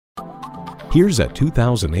Here's a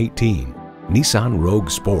 2018 Nissan Rogue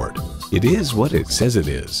Sport. It is what it says it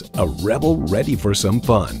is, a rebel ready for some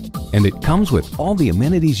fun. And it comes with all the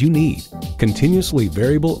amenities you need. Continuously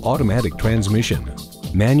variable automatic transmission,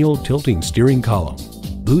 manual tilting steering column,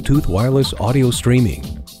 Bluetooth wireless audio streaming,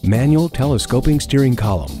 manual telescoping steering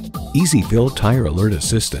column, easy fill tire alert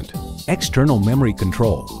assistant, external memory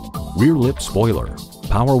control, rear lip spoiler,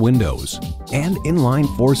 power windows, and inline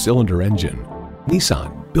 4-cylinder engine.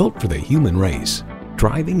 Nissan, built for the human race.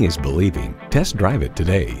 Driving is believing. Test drive it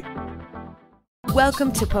today.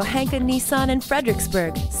 Welcome to Pohanka Nissan of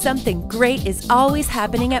Fredericksburg. Something great is always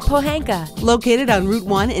happening at Pohanka. Located on Route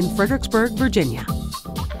 1 in Fredericksburg, Virginia.